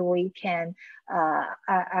potentially we can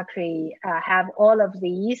actually have all of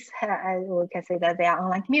these. We can say that they are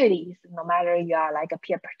online communities, no matter you are like a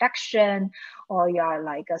peer production or you are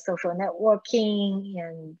like a social networking,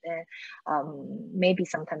 and maybe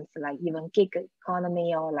sometimes like even gig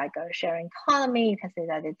economy or like a sharing economy. You can say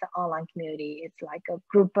that it's an online community. It's like a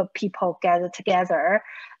group of people gathered together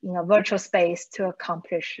in a virtual space to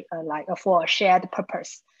accomplish for a shared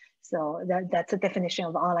purpose. So that's a definition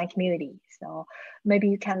of online community. So maybe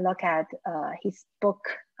you can look at his book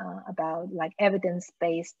about like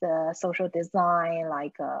evidence-based social design,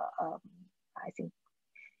 I think,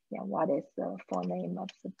 yeah, what is the full name of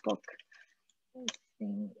the book? Let's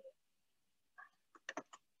see.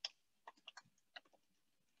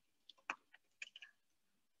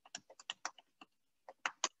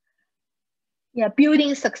 Yeah,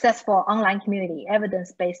 building successful online community,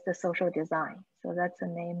 evidence-based social design. So that's the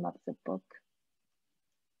name of the book.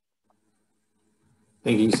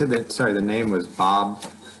 Thank you. You said that, sorry, the name was Bob.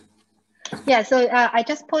 Yeah, so I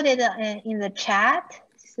just put it in the chat.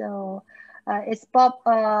 So it's Bob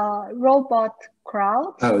Robot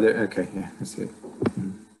Kraut. Oh, there, okay, yeah, I see it.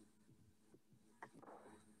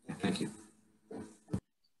 Yeah, thank you.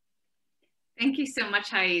 Thank you so much,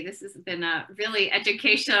 Haiyi. This has been really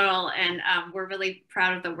educational, and we're really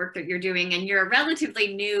proud of the work that you're doing. And you're a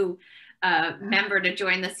relatively new member to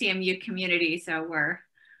join the CMU community. So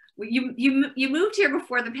you moved here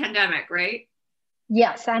before the pandemic, right?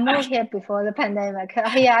 Yes, I moved here before the pandemic.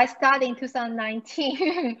 Yeah, I started in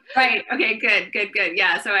 2019. Right. Okay. Good.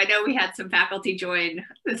 Yeah. So I know we had some faculty join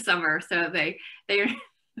this summer. So they're.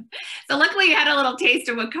 So luckily you had a little taste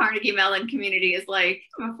of what Carnegie Mellon community is like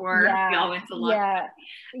before we all went to lunch. Yeah,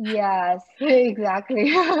 yes,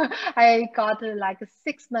 exactly. I got like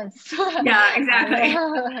 6 months. Yeah, exactly.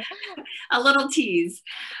 A little tease.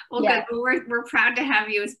 Well, yeah. Good. Well, we're proud to have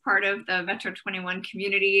you as part of the Metro 21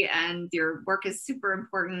 community, and your work is super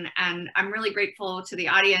important. And I'm really grateful to the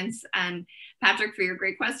audience and Patrick for your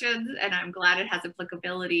great questions. And I'm glad it has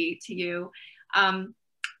applicability to you.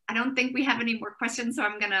 I don't think we have any more questions, so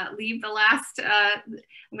I'm going to leave the last,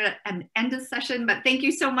 I'm going to end this session, but thank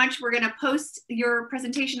you so much. We're going to post your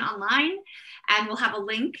presentation online, and we'll have a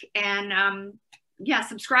link, and yeah,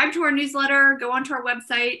 subscribe to our newsletter, go onto our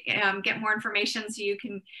website, get more information so you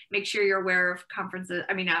can make sure you're aware of conferences,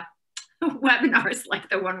 webinars like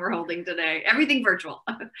the one we're holding today, everything virtual.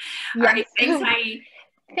 Yes. All right, thanks, Haiyi.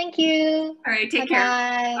 Thank you. All right, take care.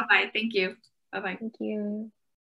 Bye-bye. Thank you. Bye-bye. Thank you.